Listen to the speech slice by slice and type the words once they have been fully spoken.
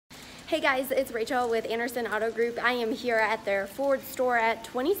Hey guys, it's Rachel with Anderson Auto Group. I am here at their Ford store at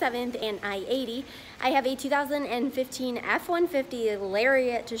 27th and I-80. I have a 2015 F-150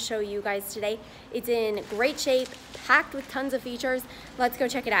 Lariat to show you guys today. It's in great shape, packed with tons of features. Let's go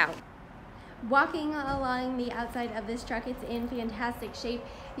check it out. Walking along the outside of this truck, it's in fantastic shape.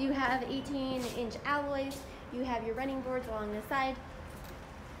 You have 18-inch alloys. You have your running boards along the side.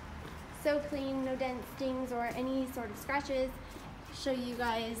 So clean, no dents, stings, or any sort of scratches. Show you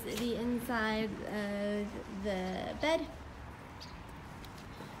guys the inside of the bed.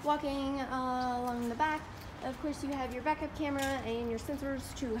 Walking along the back, of course you have your backup camera and your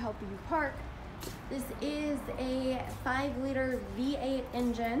sensors to help you park. This is a 5-liter V8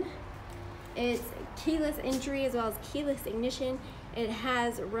 engine. It's keyless entry as well as keyless ignition. It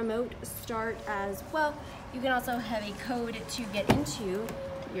has remote start as well. You can also have a code to get into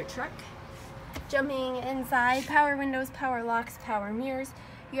your truck. Jumping inside, power windows, power locks, power mirrors.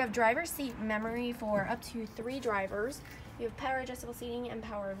 You have driver's seat memory for up to 3 drivers. You have power adjustable seating and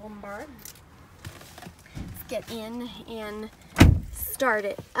power lumbar. Let's get in and start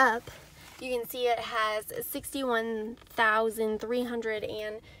it up. You can see it has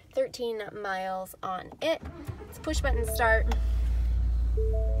 61,313 miles on it. It's push button start.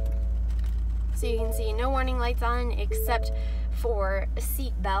 So you can see no warning lights on except for a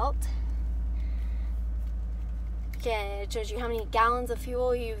seat belt. It shows you how many gallons of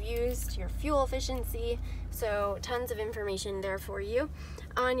fuel you've used, your fuel efficiency, so tons of information there for you.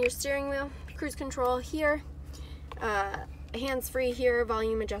 On your steering wheel, cruise control here, hands-free here,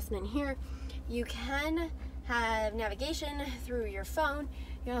 volume adjustment here. You can have navigation through your phone.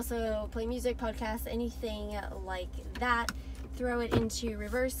 You can also play music, podcasts, anything like that. Throw it into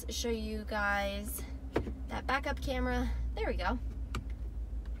reverse, show you guys that backup camera. There we go.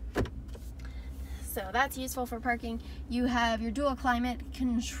 So that's useful for parking. You have your dual climate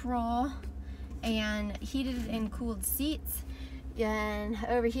control and heated and cooled seats. And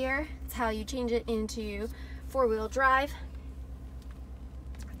over here, it's how you change it into 4-wheel drive.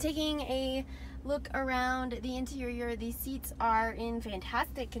 Taking a look around the interior, these seats are in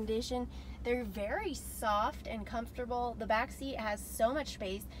fantastic condition. They're very soft and comfortable. The back seat has so much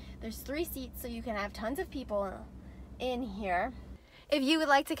space. There's 3 seats, so you can have tons of people in here. If you would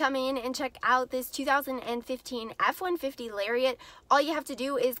like to come in and check out this 2015 F-150 Lariat, all you have to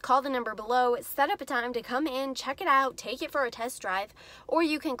do is call the number below, set up a time to come in, check it out, take it for a test drive, or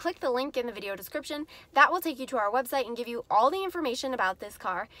you can click the link in the video description. That will take you to our website and give you all the information about this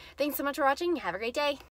car. Thanks so much for watching. Have a great day.